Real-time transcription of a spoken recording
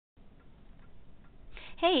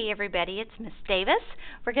Hey everybody, it's Miss Davis.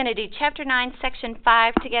 We're going to do Chapter 9, Section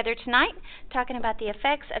 5 together tonight, talking about the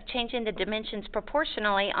effects of changing the dimensions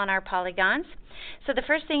proportionally on our polygons. So the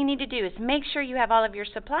first thing you need to do is make sure you have all of your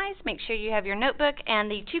supplies, make sure you have your notebook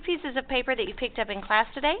and the 2 pieces of paper that you picked up in class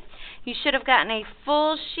today. You should have gotten a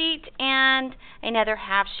full sheet and another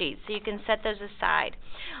half sheet, so you can set those aside.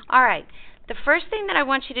 Alright, the first thing that I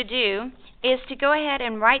want you to do is to go ahead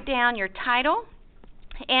and write down your title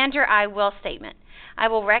and your I will statement. I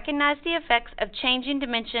will recognize the effects of changing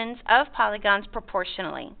dimensions of polygons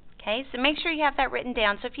proportionally. Okay, so make sure you have that written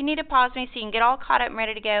down. So if you need to pause me so you can get all caught up and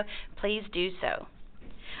ready to go, please do so.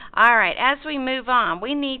 Alright, as we move on,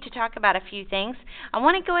 we need to talk about a few things. I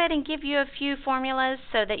want to go ahead and give you a few formulas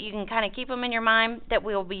so that you can kind of keep them in your mind that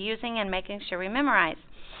we'll be using and making sure we memorize.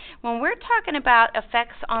 When we're talking about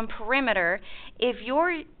effects on perimeter, if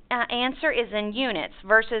your answer is in units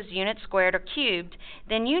versus units squared or cubed,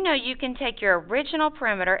 then you know you can take your original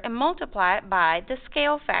perimeter and multiply it by the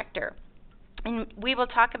scale factor. And we will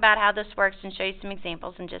talk about how this works and show you some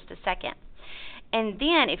examples in just a second. And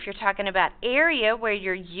then if you're talking about area where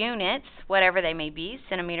your units, whatever they may be,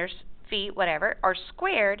 centimeters, feet, whatever, are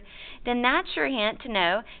squared, then that's your hint to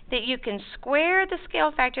know that you can square the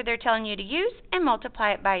scale factor they're telling you to use and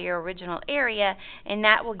multiply it by your original area, and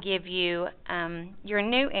that will give you your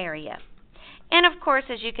new area. And of course,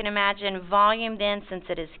 as you can imagine, volume then, since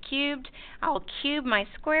it is cubed, I'll cube my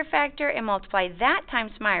square factor and multiply that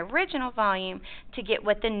times my original volume to get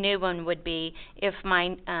what the new one would be if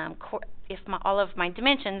all of my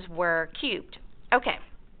dimensions were cubed. Okay.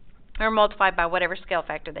 Or multiplied by whatever scale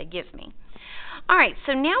factor they give me. Alright,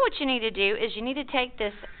 so now what you need to do is you need to take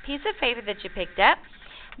this piece of paper that you picked up.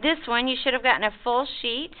 This one, you should have gotten a full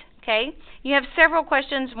sheet. Okay, you have several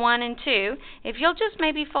questions, 1 and 2. If you'll just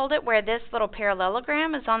maybe fold it where this little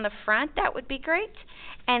parallelogram is on the front, that would be great.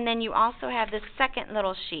 And then you also have this second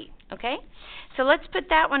little sheet. Okay, so let's put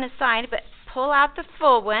that one aside, but pull out the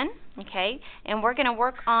full one. Okay, and we're going to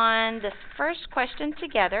work on this first question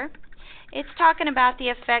together. It's talking about the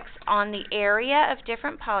effects on the area of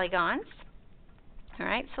different polygons.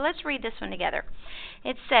 Alright, so let's read this one together.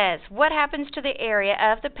 It says, what happens to the area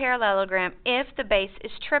of the parallelogram if the base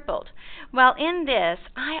is tripled? Well, in this,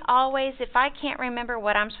 I always, if I can't remember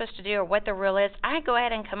what I'm supposed to do or what the rule is, I go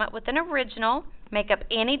ahead and come up with an original, make up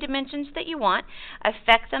any dimensions that you want,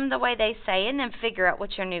 affect them the way they say, and then figure out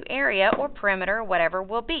what your new area or perimeter or whatever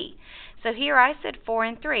will be. So here I said 4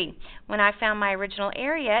 and 3. When I found my original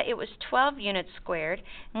area, it was 12 units squared.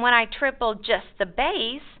 And when I tripled just the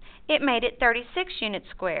base, it made it 36 units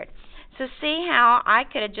squared. So see how I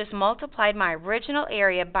could have just multiplied my original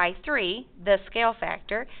area by 3, the scale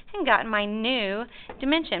factor, and gotten my new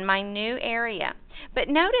dimension, my new area. But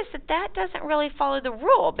notice that that doesn't really follow the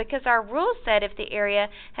rule, because our rule said if the area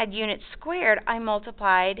had units squared, I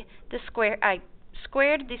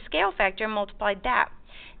squared the scale factor and multiplied that.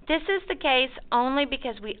 This is the case only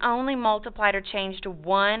because we only multiplied or changed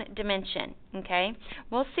one dimension. Okay?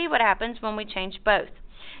 We'll see what happens when we change both.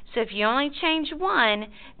 So if you only change one,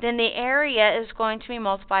 then the area is going to be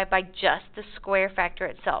multiplied by just the square factor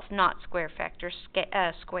itself, not square factor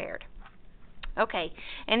squared. Okay,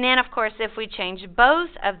 and then of course if we change both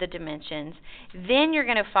of the dimensions, then you're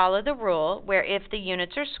going to follow the rule where if the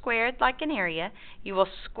units are squared like an area, you will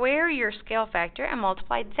square your scale factor and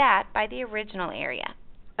multiply that by the original area.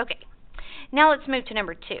 Okay, now let's move to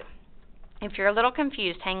number 2. If you're a little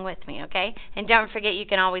confused, hang with me, okay? And don't forget you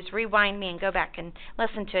can always rewind me and go back and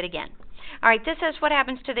listen to it again. Alright, this says what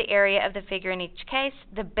happens to the area of the figure in each case.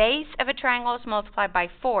 The base of a triangle is multiplied by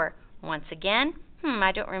 4. Once again,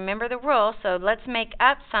 I don't remember the rule, so let's make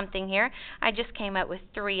up something here. I just came up with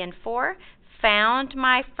 3 and 4. Found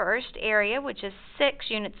my first area, which is 6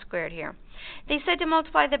 units squared here. They said to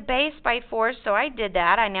multiply the base by 4, so I did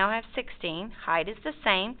that. I now have 16. Height is the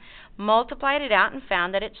same. Multiplied it out and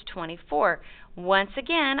found that it's 24. Once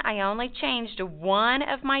again, I only changed one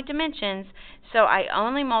of my dimensions, so I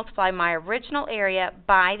only multiply my original area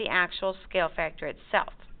by the actual scale factor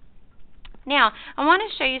itself. Now, I want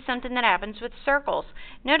to show you something that happens with circles.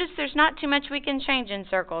 Notice there's not too much we can change in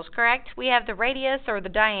circles, correct? We have the radius or the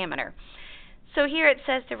diameter. So here it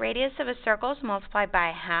says the radius of a circle is multiplied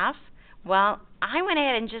by 1/2. Well, I went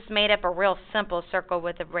ahead and just made up a real simple circle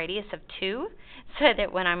with a radius of 2, so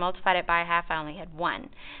that when I multiplied it by 1/2, I only had 1.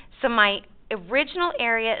 So my original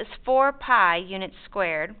area is 4 pi units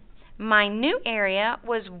squared. My new area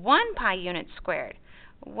was 1 pi units squared.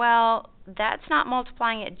 Well, that's not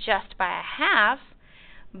multiplying it just by 1/2,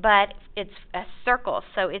 but it's a circle,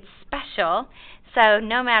 so it's special. So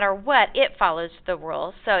no matter what, it follows the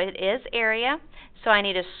rule. So it is area. So I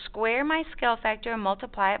need to square my scale factor and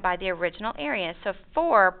multiply it by the original area. So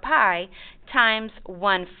 4 pi times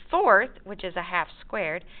 1/4, which is a half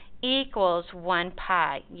squared, equals 1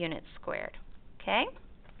 pi units squared. Okay?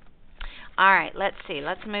 All right, let's see.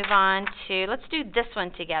 Let's move on to, let's do this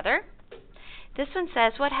one together. This one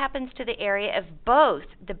says, what happens to the area if both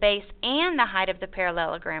the base and the height of the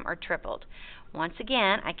parallelogram are tripled? Once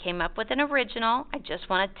again, I came up with an original. I just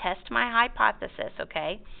want to test my hypothesis,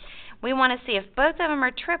 okay? We want to see if both of them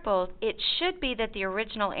are tripled, it should be that the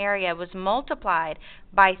original area was multiplied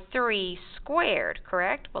by 3 squared,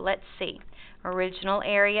 correct? Well, let's see. Original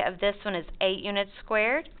area of this one is 8 units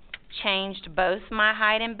squared. Changed both my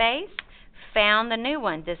height and base. Found the new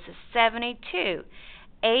one. This is 72.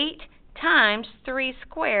 8 times 3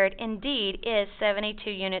 squared indeed is 72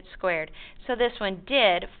 units squared. So this one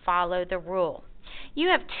did follow the rule. You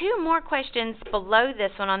have 2 more questions below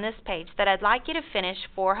this one on this page that I'd like you to finish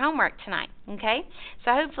for homework tonight, okay?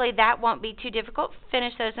 So hopefully that won't be too difficult.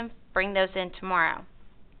 Finish those and bring those in tomorrow.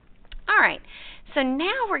 All right, so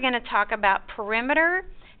now we're going to talk about perimeter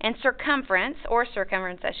and circumference, or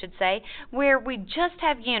circumference I should say, where we just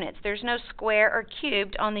have units. There's no square or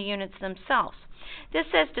cubed on the units themselves. This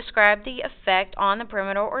says describe the effect on the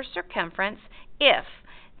perimeter or circumference if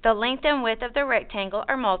the length and width of the rectangle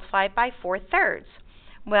are multiplied by 4/3.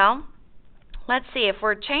 Well, let's see. If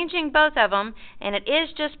we're changing both of them and it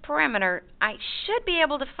is just perimeter, I should be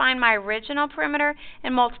able to find my original perimeter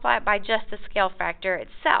and multiply it by just the scale factor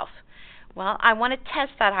itself. Well, I want to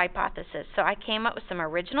test that hypothesis, so I came up with some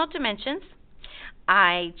original dimensions.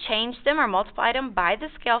 I changed them or multiplied them by the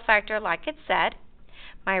scale factor like it said.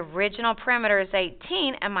 My original perimeter is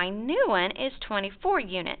 18 and my new one is 24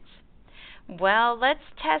 units. Well, let's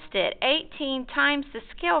test it. 18 times the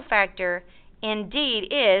scale factor indeed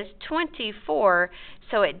is 24,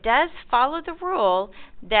 so it does follow the rule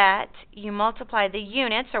that you multiply the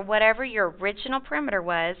units or whatever your original perimeter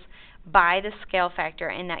was by the scale factor,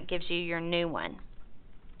 and that gives you your new one.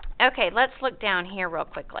 Okay, let's look down here real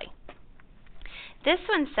quickly. This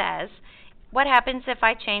one says, what happens if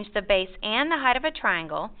I change the base and the height of a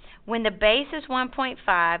triangle when the base is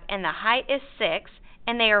 1.5 and the height is 6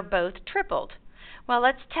 and they are both tripled? Well,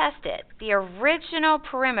 let's test it. The original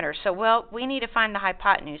perimeter, so we need to find the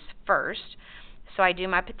hypotenuse first. So I do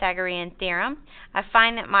my Pythagorean theorem. I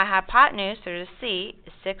find that my hypotenuse, or the C,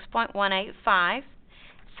 is 6.185.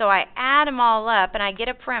 So I add them all up and I get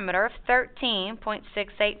a perimeter of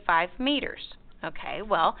 13.685 meters. Okay,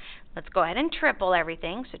 well, let's go ahead and triple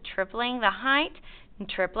everything. So tripling the height and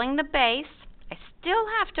tripling the base. I still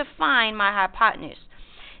have to find my hypotenuse.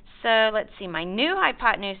 So let's see, my new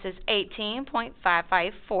hypotenuse is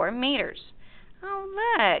 18.554 meters. Oh,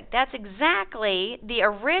 look, that's exactly the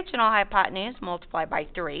original hypotenuse multiplied by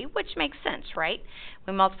 3, which makes sense, right?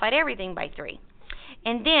 We multiplied everything by 3.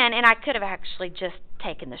 And I could have actually just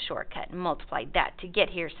taken the shortcut and multiplied that to get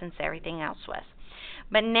here since everything else was.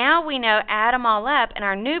 But now we know, add them all up, and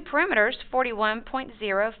our new perimeter is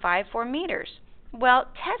 41.054 meters. Well,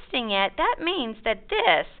 testing it, that means that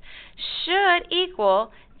this should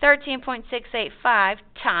equal 13.685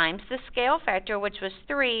 times the scale factor, which was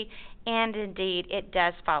 3, and indeed it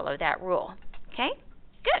does follow that rule. Okay?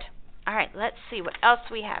 Good. All right, let's see what else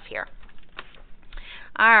we have here.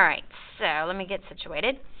 All right, so let me get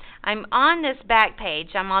situated. I'm on this back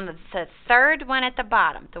page. I'm on the third one at the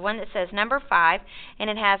bottom, the one that says number 5, and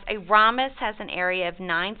it has a rhombus, has an area of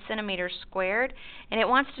 9 centimeters squared, and it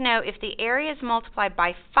wants to know if the area is multiplied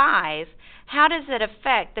by 5, how does it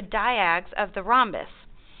affect the diags of the rhombus?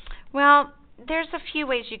 Well, there's a few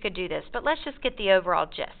ways you could do this, but let's just get the overall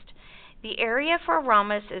gist. The area for a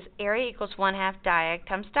rhombus is area equals 1/2 diag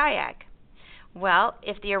times diag. Well,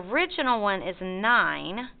 if the original one is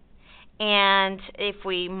 9, and if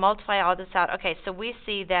we multiply all this out, okay, so we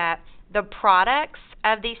see that the products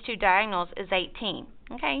of these two diagonals is 18.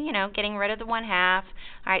 Okay, you know, getting rid of the 1/2.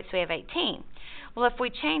 All right, so we have 18. Well, if we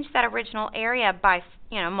change that original area by,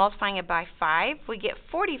 multiplying it by 5, we get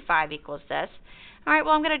 45 equals this. All right,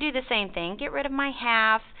 well, I'm going to do the same thing. Get rid of my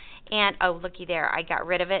half, and, oh, looky there. I got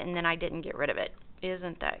rid of it, and then I didn't get rid of it.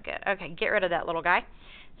 Isn't that good? Okay, get rid of that little guy.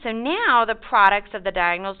 So now the products of the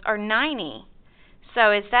diagonals are 90.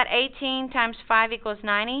 So is that 18 times 5 equals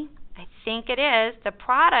 90? I think it is. The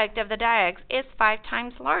product of the diags is 5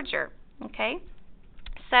 times larger. Okay?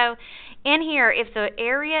 So in here, if the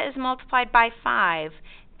area is multiplied by 5,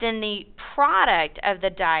 then the product of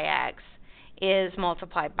the diags is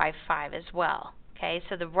multiplied by 5 as well. Okay,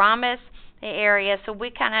 so the rhombus, the area, so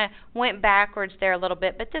we kind of went backwards there a little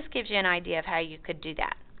bit, but this gives you an idea of how you could do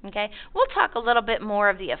that. Okay, we'll talk a little bit more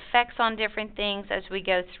of the effects on different things as we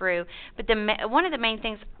go through, but one of the main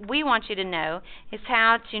things we want you to know is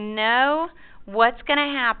how to know what's going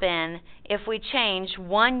to happen if we change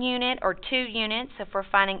 1 unit or 2 units, if we're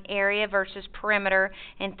finding area versus perimeter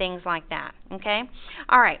and things like that. Okay,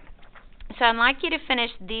 all right, so I'd like you to finish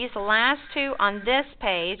these last 2 on this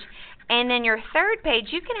page, and then your third page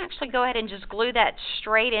you can actually go ahead and just glue that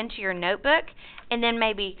straight into your notebook, and then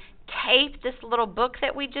maybe tape this little book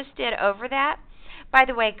that we just did over that. By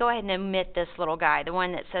the way, go ahead and omit this little guy, the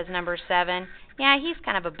one that says number 7. Yeah, he's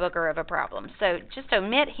kind of a booger of a problem, so just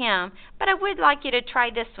omit him, but I would like you to try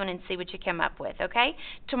this one and see what you come up with, okay?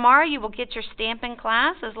 Tomorrow you will get your stamp in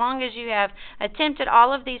class as long as you have attempted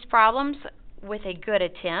all of these problems with a good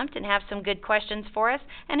attempt and have some good questions for us,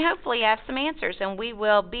 and hopefully have some answers, and we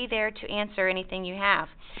will be there to answer anything you have.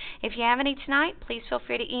 If you have any tonight, please feel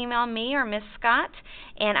free to email me or Miss Scott,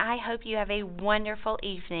 and I hope you have a wonderful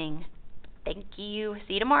evening. Thank you.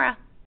 See you tomorrow.